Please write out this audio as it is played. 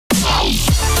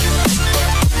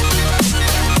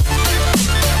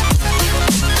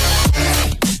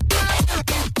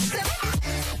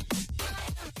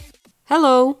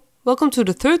Hello! Welcome to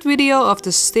the third video of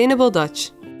the Sustainable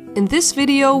Dutch. In this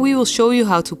video we will show you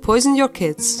how to poison your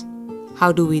kids.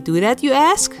 How do we do that, you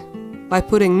ask? By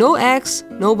putting no eggs,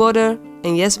 no butter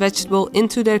and yes vegetable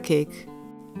into their cake.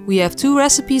 We have 2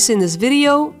 recipes in this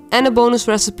video and a bonus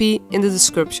recipe in the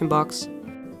description box.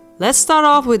 Let's start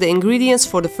off with the ingredients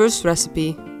for the first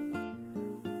recipe.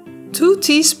 2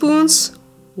 teaspoons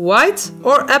white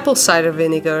or apple cider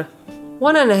vinegar.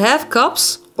 1.5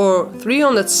 cups or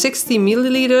 360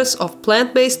 milliliters of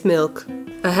plant-based milk.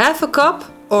 A half a cup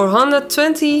or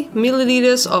 120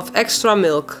 milliliters of extra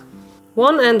milk.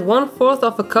 1 1/4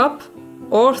 of a cup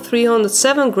or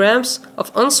 307 grams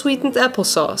of unsweetened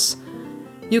applesauce.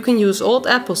 You can use old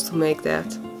apples to make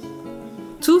that.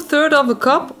 2/3 of a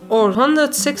cup or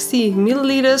 160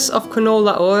 milliliters of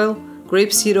canola oil,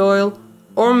 grapeseed oil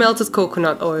or melted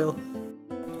coconut oil.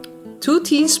 2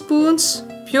 teaspoons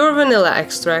pure vanilla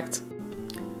extract.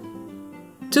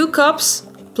 2 cups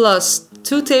plus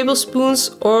 2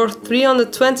 tablespoons or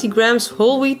 320 grams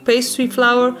whole wheat pastry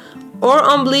flour or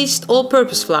unbleached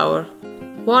all-purpose flour.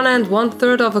 1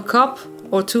 1/3 of a cup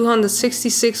or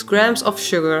 266 grams of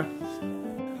sugar.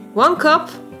 1 cup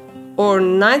or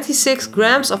 96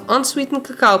 grams of unsweetened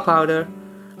cacao powder.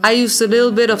 I used a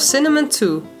little bit of cinnamon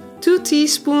too. 2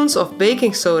 teaspoons of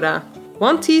baking soda.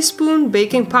 1 teaspoon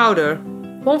baking powder.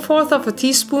 1/4 of a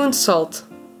teaspoon salt.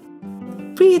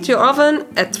 Preheat your oven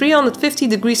at 350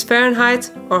 degrees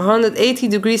Fahrenheit or 180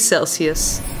 degrees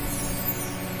Celsius.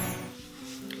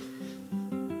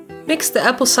 Mix the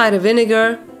apple cider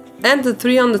vinegar and the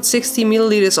 360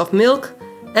 milliliters of milk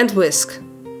and whisk.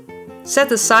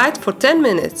 Set aside for 10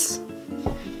 minutes.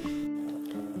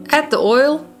 Add the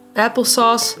oil,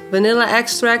 applesauce, vanilla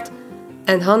extract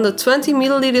and 120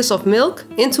 milliliters of milk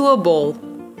into a bowl.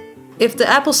 If the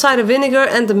apple cider vinegar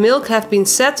and the milk have been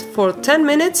set for 10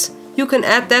 minutes, you can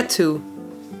add that too.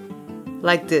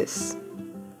 Like this.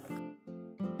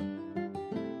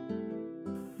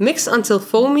 Mix until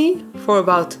foamy for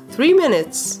about 3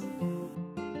 minutes.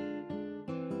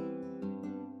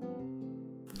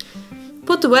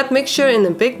 Put the wet mixture in a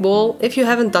big bowl if you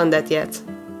haven't done that yet.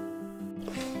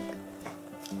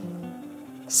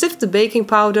 Sift the baking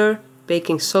powder,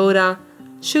 baking soda,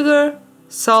 sugar,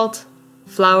 salt,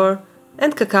 flour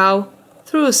and cacao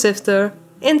through a sifter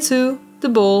into the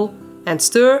bowl and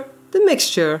stir the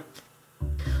mixture.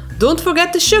 Don't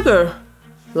forget the sugar,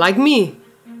 like me.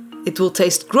 It will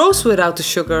taste gross without the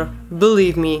sugar,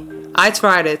 believe me, I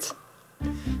tried it.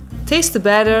 Taste the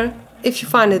batter. If you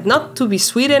find it not to be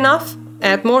sweet enough,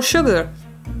 add more sugar.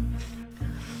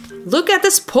 Look at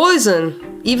this poison!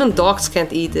 Even dogs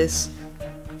can't eat this.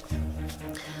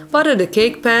 Butter the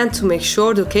cake pan to make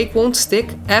sure the cake won't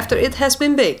stick after it has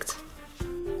been baked.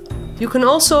 You can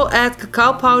also add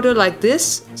cacao powder like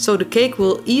this, so the cake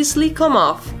will easily come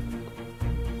off.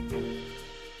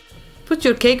 Put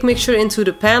your cake mixture into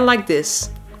the pan like this.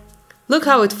 Look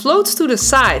how it floats to the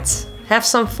sides. Have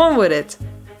some fun with it.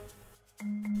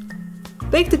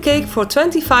 Bake the cake for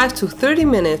 25 to 30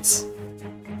 minutes.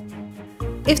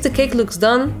 If the cake looks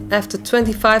done after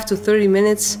 25 to 30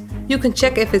 minutes, you can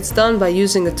check if it's done by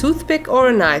using a toothpick or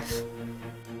a knife.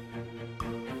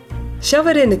 Shove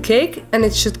it in the cake and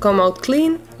it should come out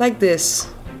clean like this.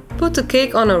 Put the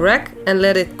cake on a rack and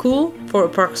let it cool for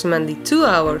approximately 2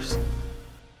 hours.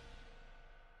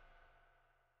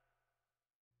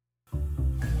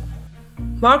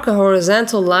 Mark a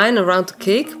horizontal line around the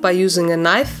cake by using a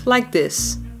knife like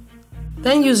this.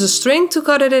 Then use a string to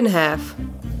cut it in half.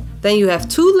 Then you have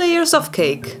 2 layers of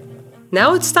cake.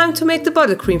 Now it's time to make the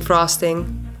buttercream frosting.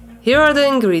 Here are the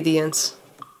ingredients.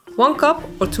 1 cup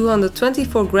or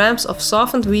 224 grams of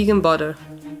softened vegan butter.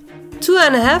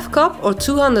 2.5 cup or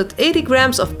 280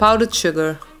 grams of powdered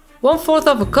sugar. 1/4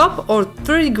 of a cup or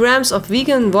 30 grams of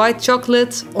vegan white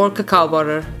chocolate or cacao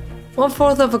butter.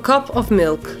 1/4 of a cup of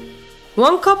milk.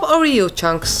 1 cup Oreo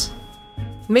chunks.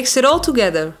 Mix it all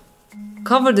together.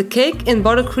 Cover the cake in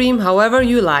buttercream however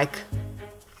you like.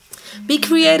 Be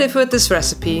creative with this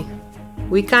recipe.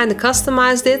 We kinda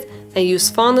customized it and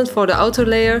used fondant for the outer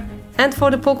layer and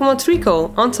for the Pokemon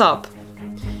Trico on top.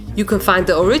 You can find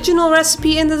the original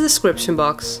recipe in the description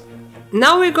box.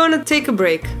 Now we're gonna take a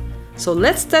break, so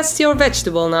let's test your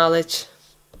vegetable knowledge.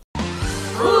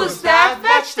 Who's that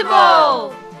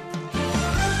vegetable?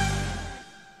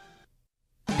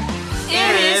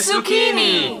 It is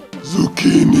zucchini!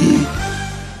 Zucchini!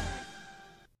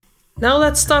 Now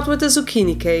let's start with the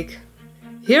zucchini cake.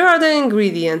 Here are the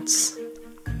ingredients.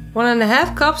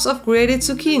 1.5 cups of grated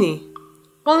zucchini.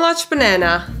 1 large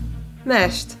banana,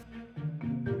 mashed.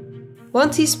 1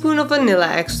 teaspoon of vanilla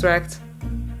extract.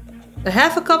 A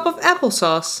half a cup of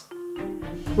applesauce.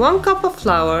 1 cup of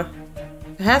flour.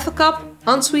 1/2 cup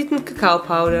unsweetened cacao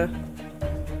powder,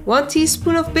 1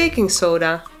 teaspoon of baking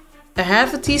soda,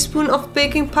 1/2 teaspoon of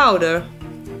baking powder,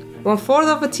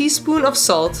 1/4 teaspoon of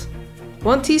salt,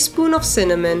 1 teaspoon of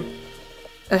cinnamon,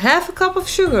 1/2 cup of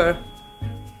sugar,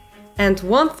 and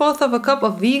 1/4 cup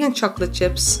of vegan chocolate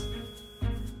chips.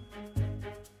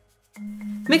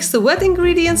 Mix the wet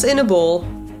ingredients in a bowl.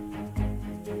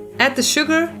 Add the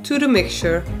sugar to the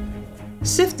mixture.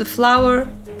 Sift the flour,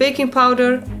 baking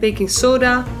powder, baking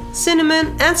soda,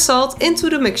 cinnamon and salt into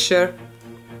the mixture.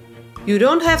 You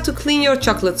don't have to clean your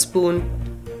chocolate spoon,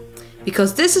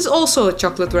 because this is also a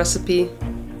chocolate recipe.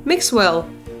 Mix well.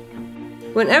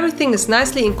 When everything is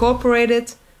nicely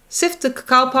incorporated, sift the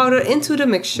cacao powder into the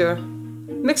mixture.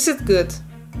 Mix it good.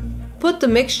 Put the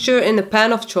mixture in a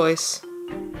pan of choice.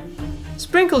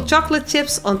 Sprinkle chocolate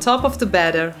chips on top of the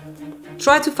batter.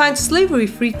 Try to find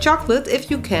slavery-free chocolate if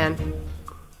you can.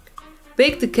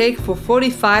 Bake the cake for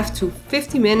 45 to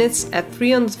 50 minutes at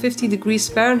 350 degrees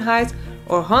Fahrenheit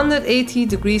or 180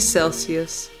 degrees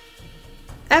Celsius.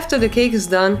 After the cake is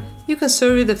done, you can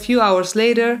serve it a few hours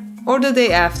later or the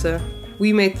day after.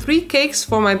 We made 3 cakes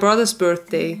for my brother's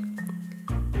birthday.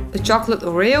 A chocolate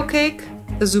Oreo cake,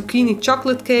 a zucchini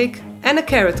chocolate cake and a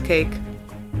carrot cake.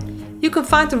 You can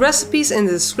find the recipes in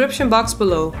the description box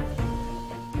below.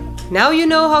 Now you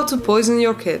know how to poison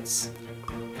your kids.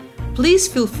 Please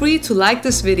feel free to like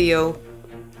this video.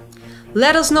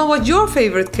 Let us know what your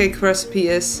favorite cake recipe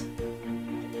is.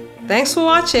 Thanks for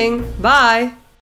watching. Bye!